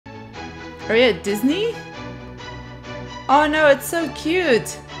Are we at Disney? Oh no, it's so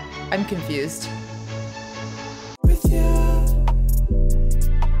cute. I'm confused.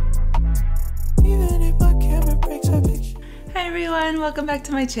 Hi everyone, welcome back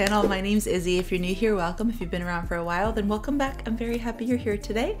to my channel. My name's Izzy. If you're new here, welcome. If you've been around for a while, then welcome back. I'm very happy you're here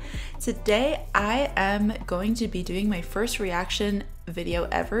today. Today I am going to be doing my first reaction video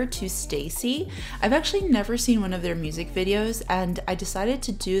ever to StayC. I've actually never seen one of their music videos, and I decided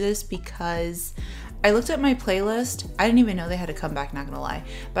to do this because I looked at my playlist. I didn't even know they had a comeback, not gonna lie.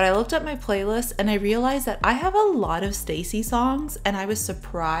 But I looked at my playlist and I realized that I have a lot of StayC songs, and I was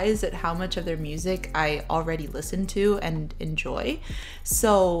surprised at how much of their music I already listen to and enjoy.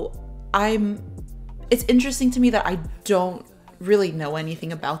 So it's interesting to me that I don't really know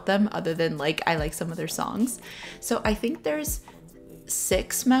anything about them other than like I like some of their songs. So I think there's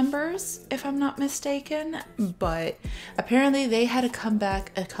 6 members if I'm not mistaken, but apparently they had a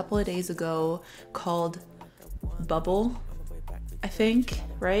comeback a couple of days ago called Bubble, I think,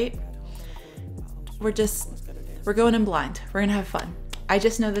 right? We're going in blind. We're gonna have fun. I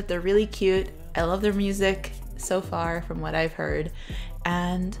just know that they're really cute. I love their music so far from what I've heard,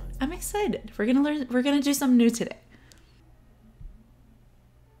 and I'm excited. We're gonna do something new today.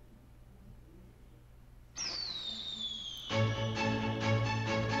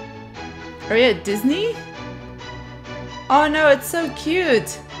 Are we at Disney? Oh no, it's so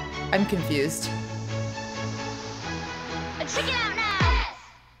cute. I'm confused. Check it out now.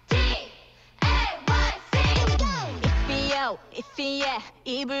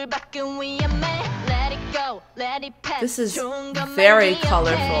 This is very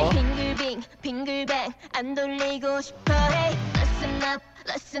colorful.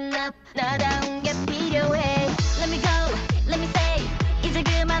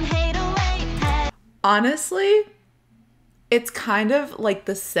 Honestly, it's kind of like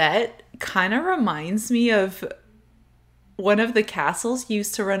the set kind of reminds me of one of the castles you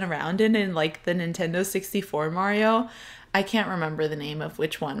used to run around in like the Nintendo 64 Mario. I can't remember the name of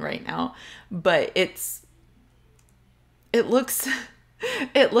which one right now, but it looks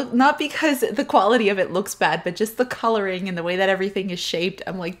not because the quality of it looks bad, but just the coloring and the way that everything is shaped.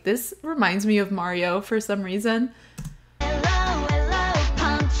 I'm like, this reminds me of Mario for some reason.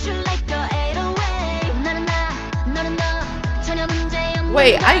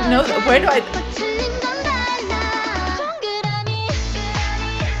 Wait, I know that. Where do I?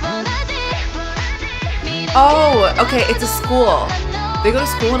 Oh, okay, it's a school. They go to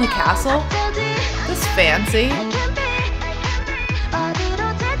school in a castle? That's fancy.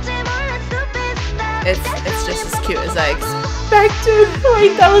 It's just as cute as I expected.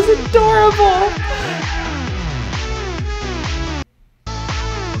 Wait, that was adorable.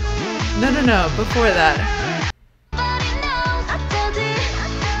 No, before that.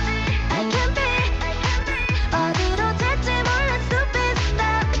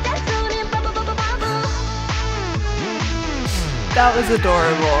 That was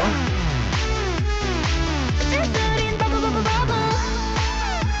adorable.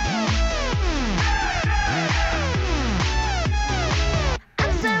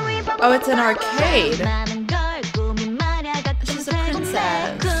 Oh, it's an arcade. She's a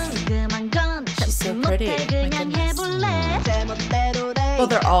princess. She's so pretty. My goodness. Well,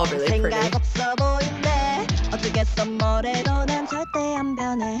 they're all really pretty.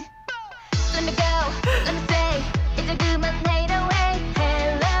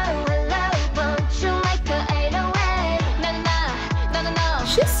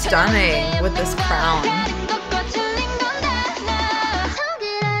 She's stunning with this crown.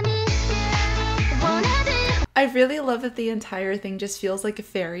 I really love that the entire thing just feels like a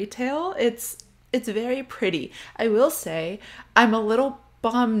fairy tale. It's very pretty. I will say I'm a little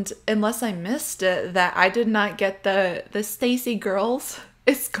bummed, unless I missed it, that I did not get the StayC Girls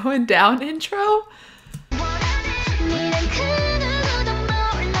It's Going Down intro.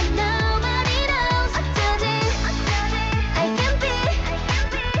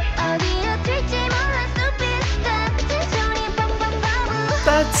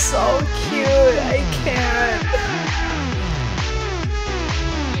 That's so cute. I can't.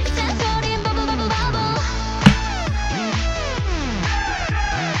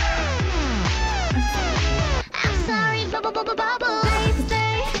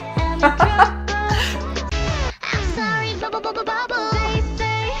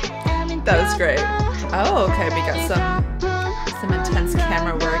 That was great. Oh, okay, we got some intense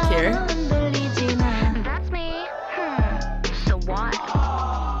camera work here. That's me. So what?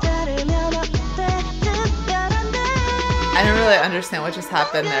 I didn't really understand what just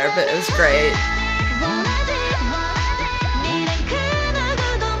happened there, but it was great.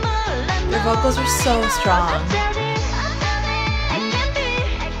 Their Their vocals are so strong.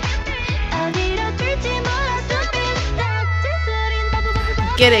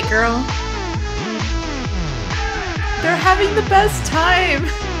 Get it, girl. They're having the best time.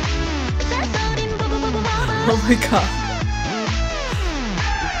 Oh my god.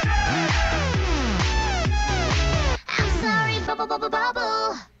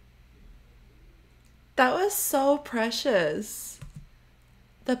 That was so precious.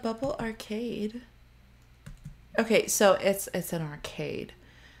 The Bubble Arcade. Okay, so it's an arcade.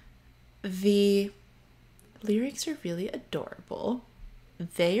 The lyrics are really adorable.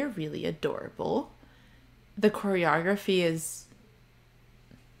 They are really adorable. The choreography is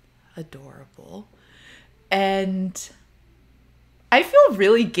adorable. And I feel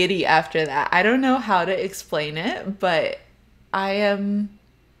really giddy after that. I don't know how to explain it, but I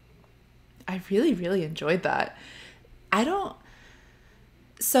really, really enjoyed that.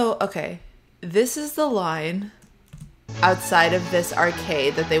 So, okay. This is the line outside of this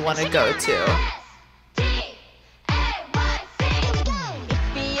arcade that they want to go to.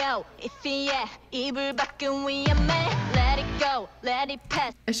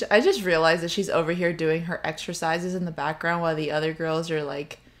 I just realized that she's over here doing her exercises in the background while the other girls are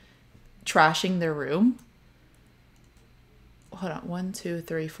like trashing their room. Hold on. 1, 2,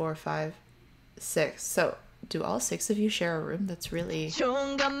 3, 4, 5, 6. So do all 6 of you share a room? That's really...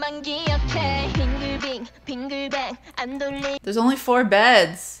 There's only 4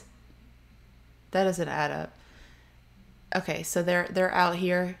 beds. That doesn't add up. Okay, so they're out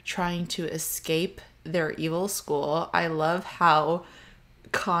here trying to escape their evil school. I love how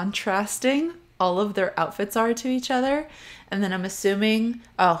contrasting all of their outfits are to each other. And then I'm assuming,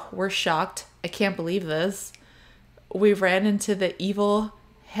 oh, we're shocked. I can't believe this. We ran into the evil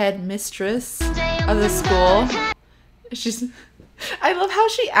head mistress of the school. I love how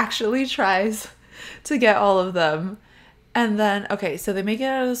she actually tries to get all of them. And then, okay, so they make it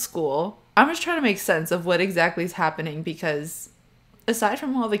out of the school. I'm just trying to make sense of what exactly is happening because aside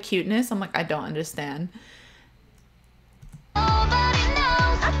from all the cuteness, I'm like, I don't understand.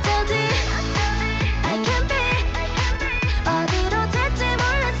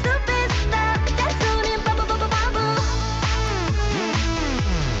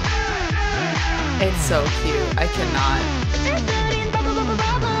 It's so cute. I cannot.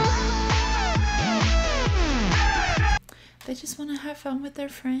 They just want to have fun with their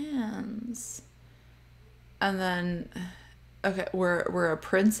friends. And then, okay, we're a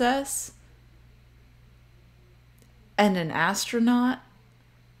princess and an astronaut.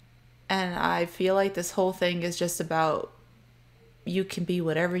 And I feel like this whole thing is just about you can be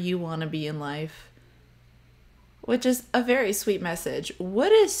whatever you want to be in life. Which is a very sweet message.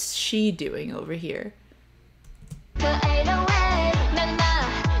 What is she doing over here?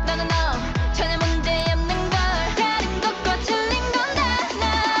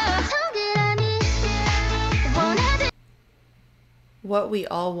 What we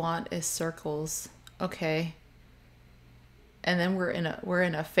all want is circles. Okay. And then we're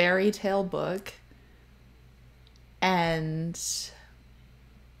in a fairy tale book. And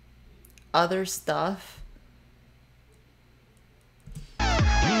other stuff.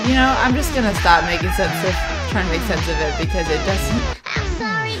 You know, I'm just gonna stop trying to make sense of it because it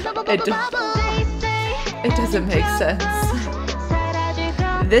doesn't make sense.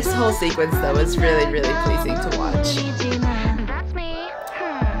 This whole sequence though is really, really pleasing to watch.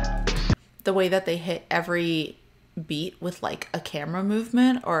 The way that they hit every beat with like a camera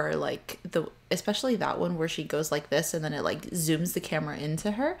movement or like especially that one where she goes like this and then it like zooms the camera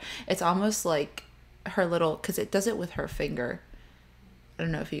into her. It's almost like her little, because it does it with her finger. I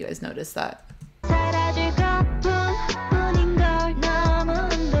don't know if you guys noticed that.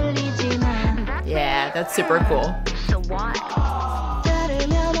 Yeah, that's super cool.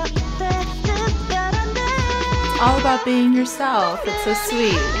 All about being yourself. It's so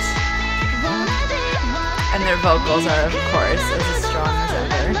sweet. And their vocals are, of course, as strong as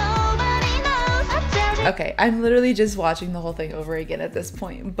ever. Okay, I'm literally just watching the whole thing over again at this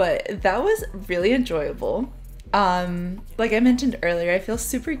point, but that was really enjoyable. Like I mentioned earlier, I feel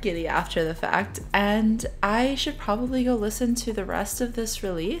super giddy after the fact, and I should probably go listen to the rest of this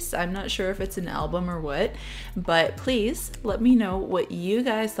release. I'm not sure if it's an album or what, but please let me know what you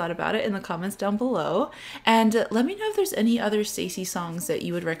guys thought about it in the comments down below, and let me know if there's any other StayC songs that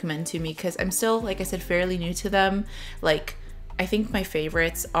you would recommend to me, because I'm still, like I said, fairly new to them. Like, I think my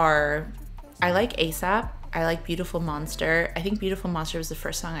favorites are, I like ASAP, I like Beautiful Monster. I think Beautiful Monster was the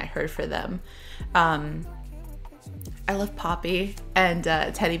first song I heard for them. I love Poppy, and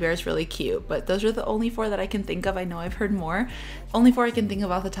Teddy Bear is really cute, but those are the only 4 that I can think of. I know I've heard more. Only 4 I can think of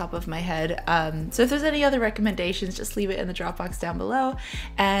off the top of my head. So if there's any other recommendations, just leave it in the drop box down below.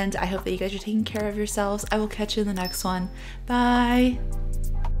 And I hope that you guys are taking care of yourselves. I will catch you in the next one. Bye!